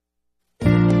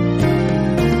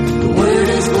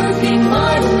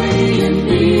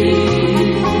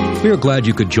We are glad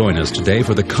you could join us today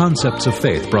for the Concepts of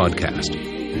Faith broadcast.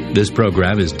 This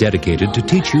program is dedicated to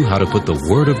teach you how to put the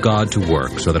Word of God to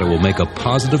work so that it will make a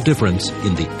positive difference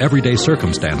in the everyday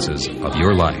circumstances of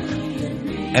your life.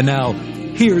 And now,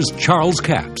 here's Charles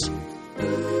Capps.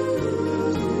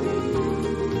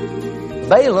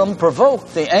 Balaam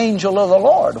provoked the angel of the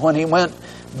Lord when he went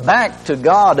back to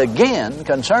God again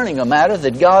concerning a matter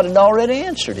that God had already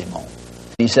answered him on.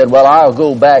 He said, well, I'll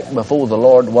go back before the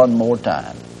Lord one more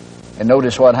time. And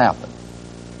notice what happened.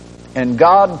 And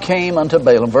God came unto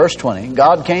Balaam, verse 20,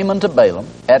 God came unto Balaam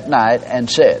at night and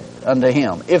said unto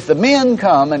him, if the men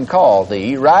come and call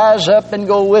thee, rise up and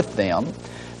go with them,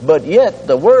 but yet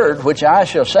the word which I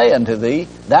shall say unto thee,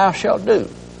 thou shalt do.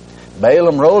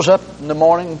 Balaam rose up in the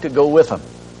morning to go with them.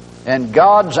 And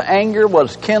God's anger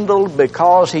was kindled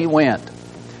because he went.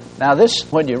 Now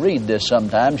this, when you read this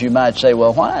sometimes, you might say,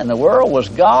 well, why in the world was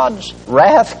God's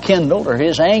wrath kindled or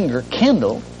his anger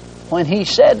kindled when he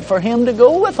said for him to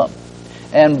go with them?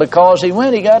 And because he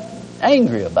went, he got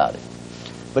angry about it.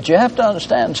 But you have to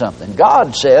understand something.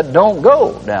 God said, don't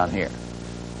go down here.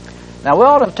 Now we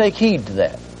ought to take heed to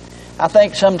that. I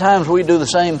think sometimes we do the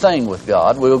same thing with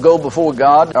God. We'll go before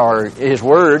God or His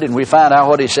Word and we find out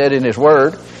what He said in His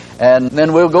Word, and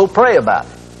then we'll go pray about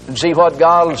it and see what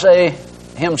God will say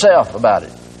Himself about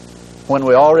it when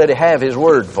we already have His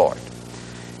Word for it.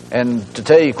 And to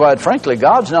tell you quite frankly,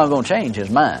 God's not going to change His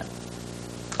mind.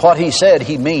 What He said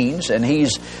He means, and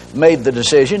He's made the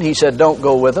decision. He said, don't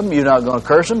go with them. You're not going to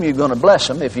curse them. You're going to bless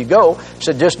them. If you go, He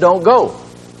said, just don't go.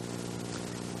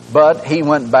 But he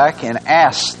went back and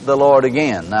asked the Lord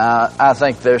again. Now, I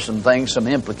think there's some things, some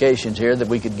implications here that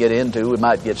we could get into. We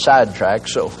might get sidetracked,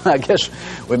 so I guess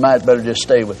we might better just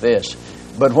stay with this.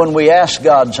 But when we ask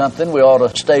God something, we ought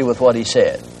to stay with what He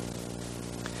said.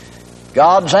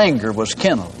 God's anger was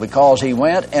kindled because he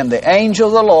went, and the angel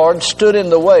of the Lord stood in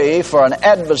the way for an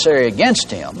adversary against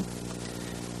him.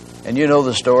 And you know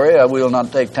the story. I will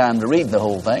not take time to read the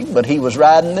whole thing, but he was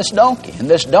riding this donkey, and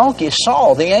this donkey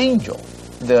saw the angel.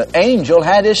 The angel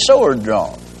had his sword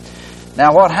drawn.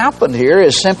 Now what happened here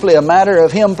is simply a matter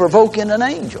of him provoking an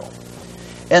angel.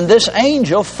 And this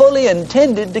angel fully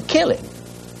intended to kill him.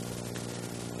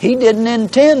 He didn't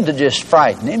intend to just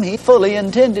frighten him. He fully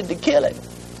intended to kill him.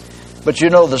 But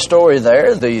you know the story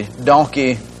there. The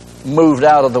donkey moved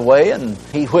out of the way and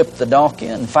he whipped the donkey,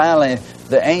 and finally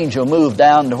the angel moved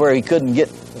down to where he couldn't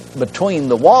get between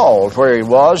the walls where he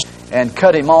was and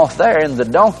cut him off there, and the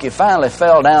donkey finally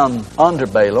fell down under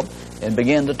Balaam and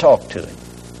began to talk to him.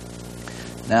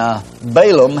 Now,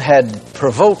 Balaam had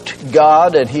provoked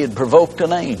God and he had provoked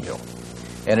an angel,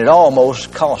 and it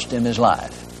almost cost him his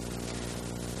life.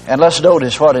 And let's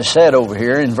notice what is said over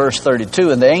here in verse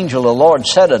 32. And the angel of the Lord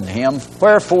said unto him,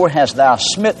 wherefore hast thou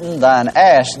smitten thine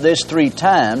ass this 3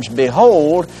 times?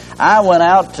 Behold, I went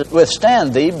out to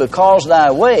withstand thee, because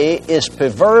thy way is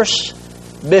perverse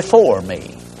before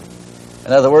me.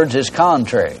 In other words, it's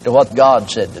contrary to what God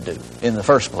said to do in the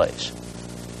first place.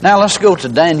 Now let's go to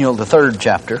Daniel, the 3rd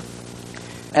chapter,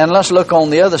 and let's look on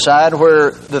the other side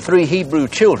where the 3 Hebrew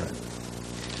children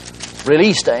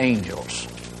released the angels.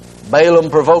 Balaam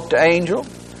provoked an angel.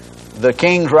 The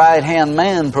king's right-hand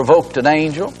man provoked an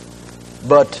angel.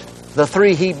 But the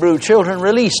 3 Hebrew children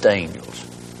released angels.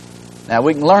 Now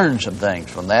we can learn some things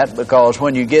from that, because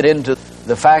when you get into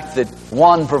the fact that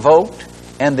one provoked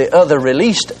and the other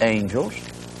released angels,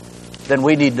 then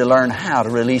we need to learn how to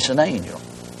release an angel.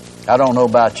 I don't know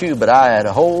about you, but I had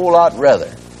a whole lot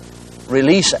rather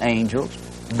release angels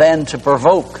than to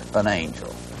provoke an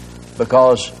angel,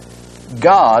 because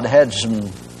God had some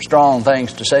strong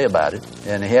things to say about it,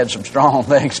 and He had some strong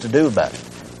things to do about it.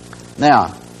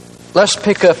 Now, let's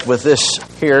pick up with this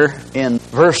here in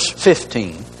verse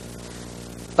 15.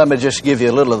 Let me just give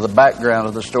you a little of the background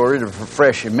of the story to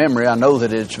refresh your memory. I know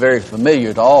that it's very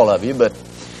familiar to all of you, but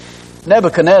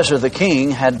Nebuchadnezzar the king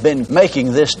had been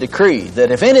making this decree that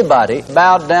if anybody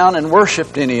bowed down and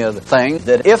worshipped any other thing,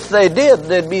 that if they did,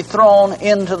 they'd be thrown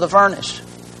into the furnace.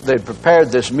 They'd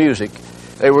prepared this music.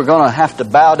 They were going to have to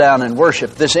bow down and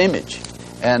worship this image.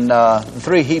 And the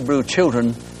 3 Hebrew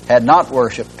children had not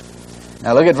worshipped.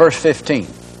 Now look at verse 15.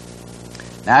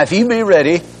 Now if you be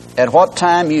ready, at what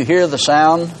time you hear the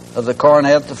sound of the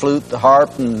cornet, the flute, the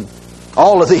harp, and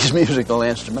all of these musical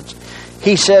instruments,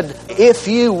 he said, if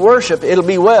you worship, it'll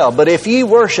be well. But if ye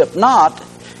worship not,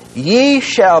 ye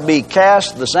shall be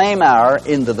cast the same hour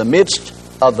into the midst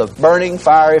of the burning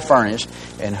fiery furnace.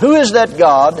 And who is that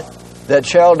God that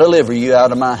shall deliver you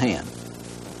out of my hand?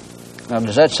 Now,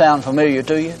 does that sound familiar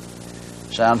to you?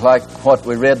 Sounds like what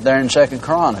we read there in 2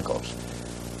 Chronicles.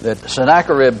 that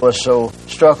Sennacherib was so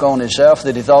struck on himself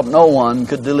that he thought no one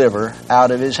could deliver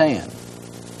out of his hand.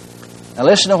 Now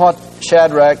listen to what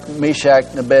Shadrach, Meshach,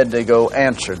 and Abednego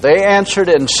answered. They answered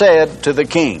and said to the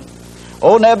king,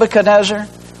 O Nebuchadnezzar,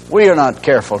 we are not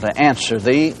careful to answer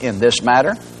thee in this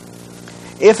matter.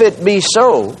 If it be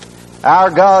so,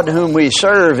 our God whom we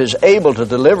serve is able to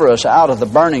deliver us out of the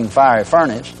burning fiery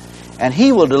furnace, and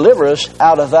he will deliver us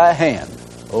out of thy hand,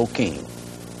 O king.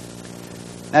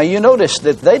 Now you notice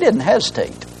that they didn't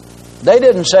hesitate. They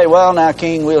didn't say, well, now,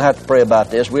 king, we'll have to pray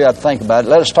about this. We'll have to think about it.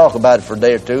 Let us talk about it for a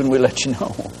day or two, and we'll let you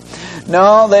know.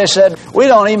 No, they said, we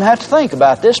don't even have to think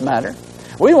about this matter.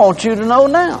 We want you to know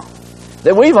now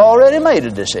that we've already made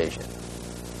a decision.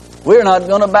 We're not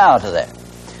going to bow to that.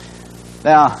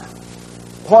 Now,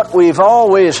 what we've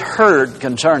always heard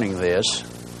concerning this,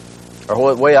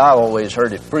 or the way I've always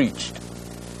heard it preached,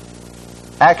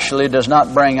 actually does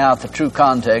not bring out the true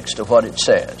context of what it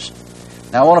says.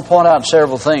 Now, I want to point out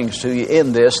several things to you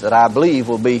in this that I believe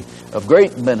will be of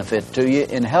great benefit to you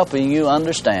in helping you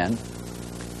understand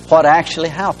what actually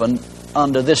happened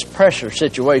under this pressure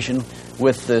situation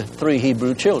with the 3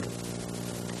 Hebrew children.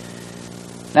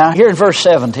 Now, here in verse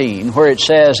 17, where it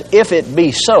says, if it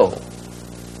be so,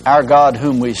 our God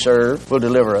whom we serve will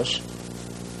deliver us.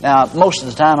 Now, most of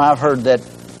the time I've heard that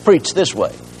preached this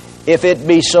way. If it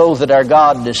be so that our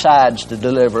God decides to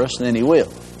deliver us, then he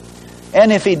will.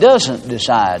 And if he doesn't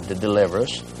decide to deliver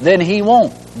us, then he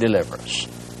won't deliver us.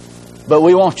 But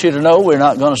we want you to know we're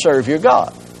not going to serve your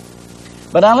God.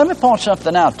 But now let me point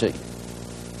something out to you.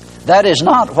 That is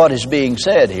not what is being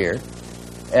said here.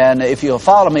 And if you'll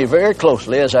follow me very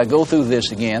closely as I go through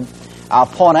this again, I'll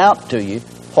point out to you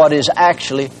what is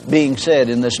actually being said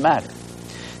in this matter.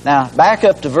 Now, back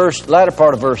up to latter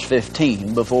part of verse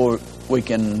 15 before we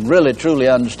can really truly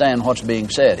understand what's being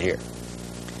said here.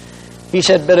 He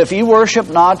said, but if you worship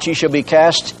not, ye shall be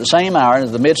cast the same hour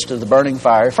into the midst of the burning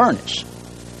fiery furnace.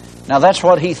 Now that's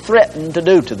what he threatened to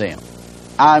do to them.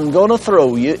 I'm going to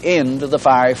throw you into the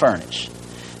fiery furnace.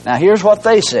 Now here's what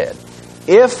they said.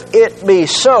 If it be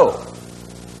so.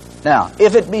 Now,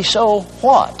 if it be so,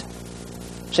 what?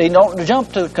 See, don't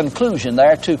jump to a conclusion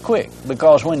there too quick,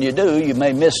 because when you do, you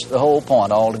may miss the whole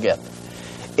point altogether.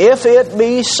 If it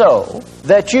be so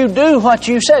that you do what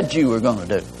you said you were going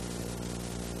to do.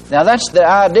 Now that's the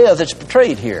idea that's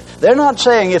portrayed here. They're not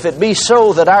saying if it be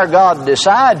so that our God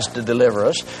decides to deliver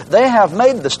us. They have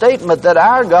made the statement that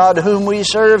our God whom we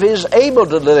serve is able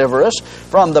to deliver us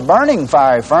from the burning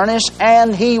fiery furnace,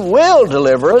 and he will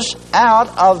deliver us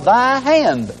out of thy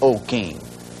hand, O king.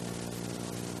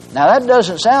 Now that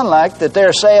doesn't sound like that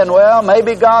they're saying, well,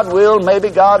 maybe God will, maybe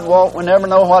God won't. We never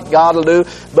know what God will do,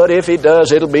 but if he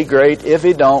does, it'll be great. If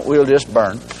he don't, we'll just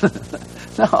burn.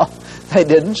 No, they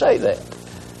didn't say that.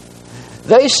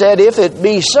 They said, if it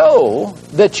be so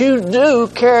that you do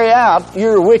carry out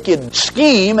your wicked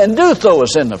scheme and do throw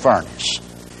us in the furnace,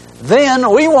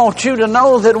 then we want you to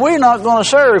know that we're not going to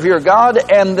serve your God,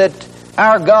 and that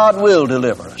our God will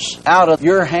deliver us out of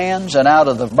your hands and out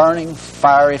of the burning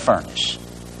fiery furnace.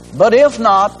 But if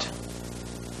not,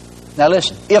 now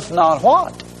listen, if not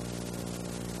what?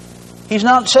 He's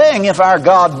not saying if our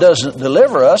God doesn't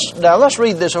deliver us. Now let's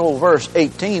read this whole verse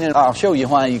 18 and I'll show you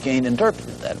why you can't interpret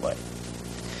it that way.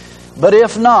 But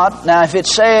if not, now if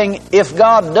it's saying if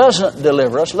God doesn't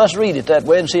deliver us, let's read it that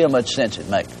way and see how much sense it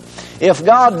makes. If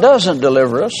God doesn't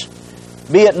deliver us,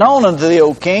 be it known unto thee,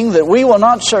 O king, that we will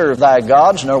not serve thy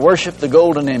gods, nor worship the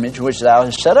golden image which thou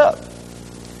hast set up.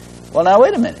 Well, now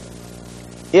wait a minute.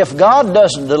 If God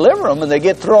doesn't deliver them and they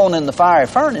get thrown in the fiery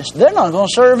furnace, they're not going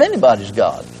to serve anybody's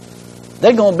God.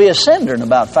 They're going to be a cinder in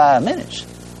about 5 minutes.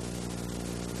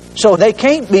 So they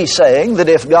can't be saying that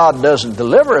if God doesn't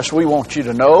deliver us, we want you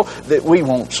to know that we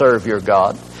won't serve your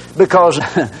God. Because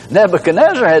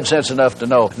Nebuchadnezzar had sense enough to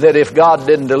know that if God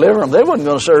didn't deliver them, they weren't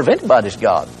going to serve anybody's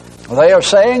God. They are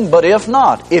saying, but if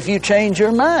not, if you change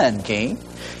your mind, king,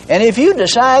 and if you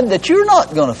decide that you're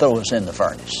not going to throw us in the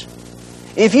furnace,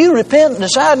 if you repent and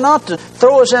decide not to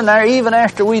throw us in there even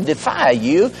after we defy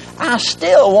you, I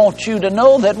still want you to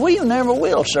know that we never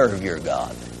will serve your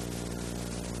God.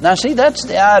 Now see, that's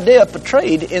the idea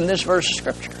portrayed in this verse of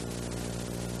Scripture.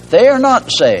 They are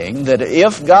not saying that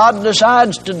if God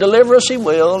decides to deliver us, he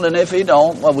will, and if he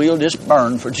don't, well, we'll just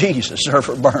burn for Jesus or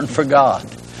burn for God.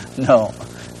 No,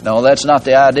 that's not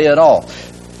the idea at all.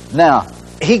 Now,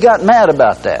 he got mad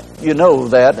about that. You know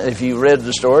that if you read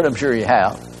the story, I'm sure you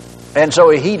have. And so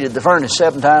he heated the furnace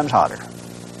 7 times hotter.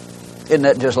 Isn't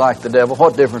that just like the devil?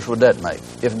 What difference would that make?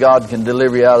 If God can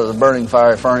deliver you out of the burning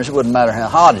fiery furnace, it wouldn't matter how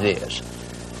hot it is.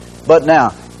 But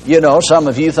now, you know, some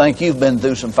of you think you've been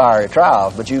through some fiery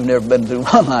trials, but you've never been through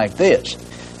one like this.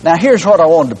 Now here's what I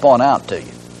wanted to point out to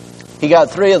you. He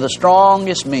got 3 of the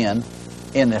strongest men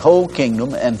in the whole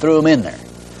kingdom and threw them in there.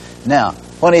 Now,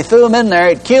 when he threw them in there,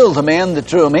 it killed the men that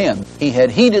threw them in. He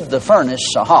had heated the furnace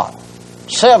so hot,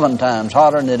 7 times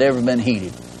hotter than it had ever been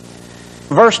heated.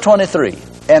 Verse 23,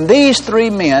 and these 3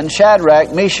 men,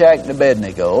 Shadrach, Meshach, and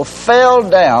Abednego, fell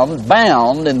down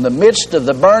bound in the midst of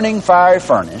the burning fiery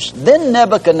furnace. Then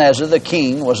Nebuchadnezzar the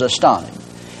king was astonished,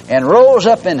 and rose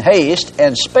up in haste,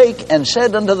 and spake and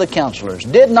said unto the counselors,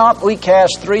 did not we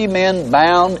cast 3 men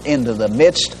bound into the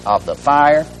midst of the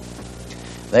fire?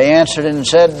 They answered and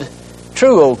said,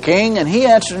 true, O king. And he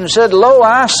answered and said, lo,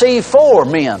 I see 4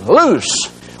 men loose,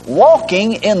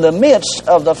 walking in the midst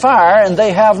of the fire, and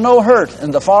they have no hurt,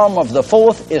 and the form of the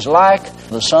 4th is like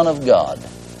the Son of God.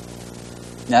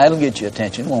 Now that'll get your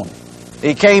attention, won't it?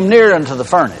 He came near unto the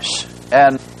furnace,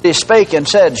 and he spake and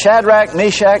said, Shadrach,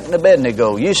 Meshach, and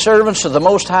Abednego, ye servants of the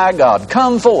Most High God,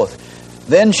 come forth.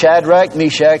 Then Shadrach,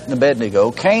 Meshach, and Abednego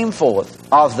came forth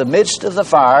of the midst of the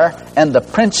fire, and the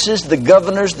princes, the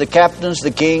governors, the captains,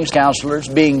 the kings, counselors,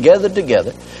 being gathered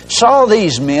together, saw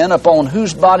these men upon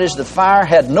whose bodies the fire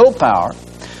had no power,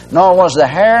 nor was the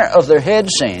hair of their head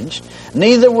singed,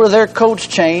 neither were their coats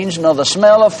changed, nor the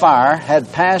smell of fire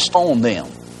had passed on them.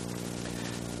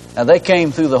 Now they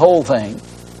came through the whole thing,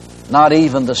 not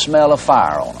even the smell of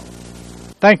fire on them.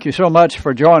 Thank you so much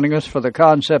for joining us for the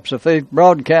Concepts of Faith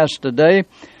broadcast today.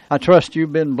 I trust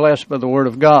you've been blessed by the Word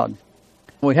of God.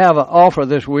 We have an offer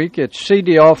this week. It's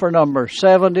CD offer number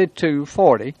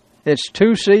 7240. It's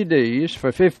 2 CDs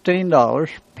for $15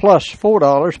 plus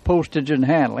 $4 postage and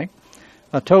handling,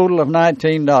 a total of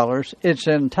 $19. It's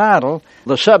entitled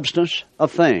The Substance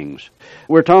of Things.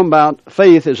 We're talking about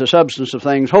faith is a substance of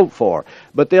things hoped for.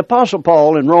 But the Apostle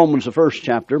Paul in Romans, the 1st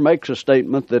chapter, makes a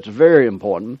statement that's very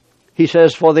important. He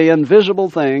says, for the invisible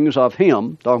things of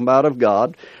Him, talking about of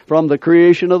God, from the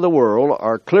creation of the world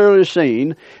are clearly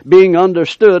seen, being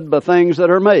understood by things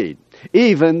that are made,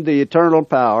 even the eternal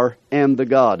power and the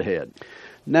Godhead.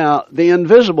 Now, the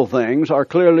invisible things are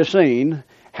clearly seen.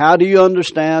 How do you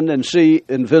understand and see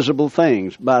invisible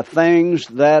things? By things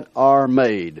that are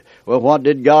made. Well, what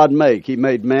did God make? He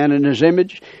made man in His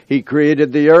image. He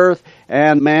created the earth,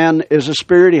 and man is a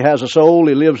spirit. He has a soul.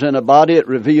 He lives in a body. It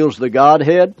reveals the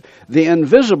Godhead. The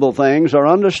invisible things are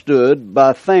understood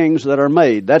by things that are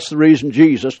made. That's the reason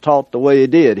Jesus taught the way He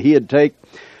did. He'd take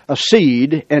a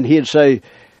seed, and He'd say,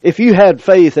 if you had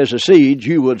faith as a seed,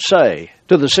 you would say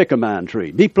to the sycamore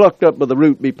tree, be plucked up by the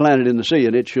root, be planted in the sea,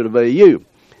 and it should obey you.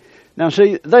 Now,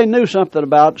 see, they knew something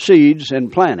about seeds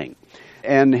and planting.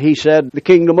 And He said, the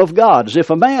kingdom of God is if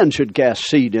a man should cast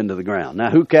seed into the ground. Now,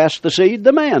 who casts the seed?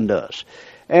 The man does.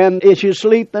 And it should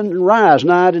sleep and rise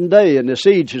night and day, and the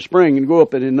seed should spring and go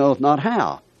up, and it knoweth not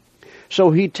how. So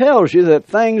He tells you that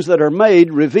things that are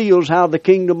made reveals how the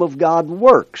kingdom of God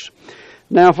works.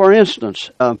 Now, for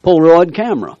instance, a Polaroid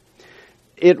camera.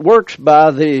 It works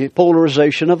by the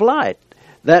polarization of light.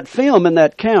 That film in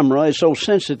that camera is so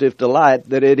sensitive to light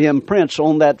that it imprints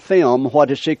on that film what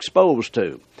it's exposed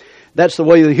to. That's the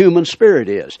way the human spirit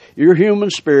is. Your human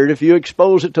spirit, if you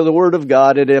expose it to the Word of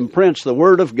God, it imprints the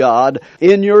Word of God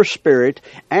in your spirit,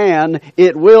 and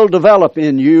it will develop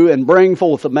in you and bring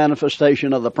forth the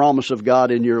manifestation of the promise of God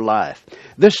in your life.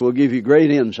 This will give you great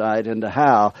insight into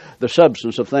how the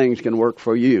substance of things can work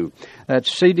for you.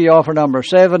 That's CD offer number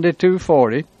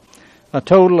 7240. A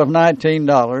total of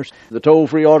 $19. The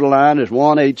toll-free order line is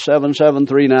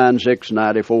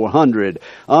 1-877-396-9400.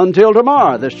 Until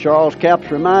tomorrow, this Charles Capps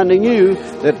reminding you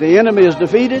that the enemy is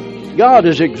defeated, God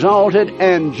is exalted,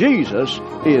 and Jesus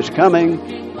is coming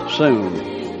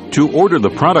soon. To order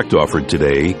the product offered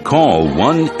today, call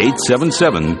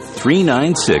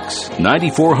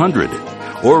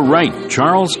 1-877-396-9400 or write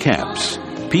Charles Capps,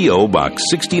 P.O. Box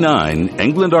 69,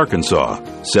 England, Arkansas,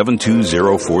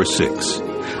 72046.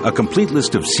 A complete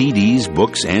list of CDs,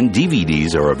 books, and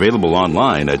DVDs are available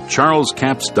online at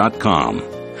charlescapps.com.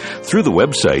 Through the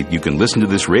website, you can listen to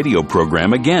this radio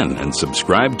program again and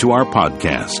subscribe to our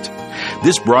podcast.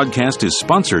 This broadcast is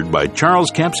sponsored by Charles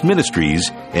Capps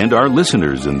Ministries and our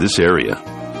listeners in this area.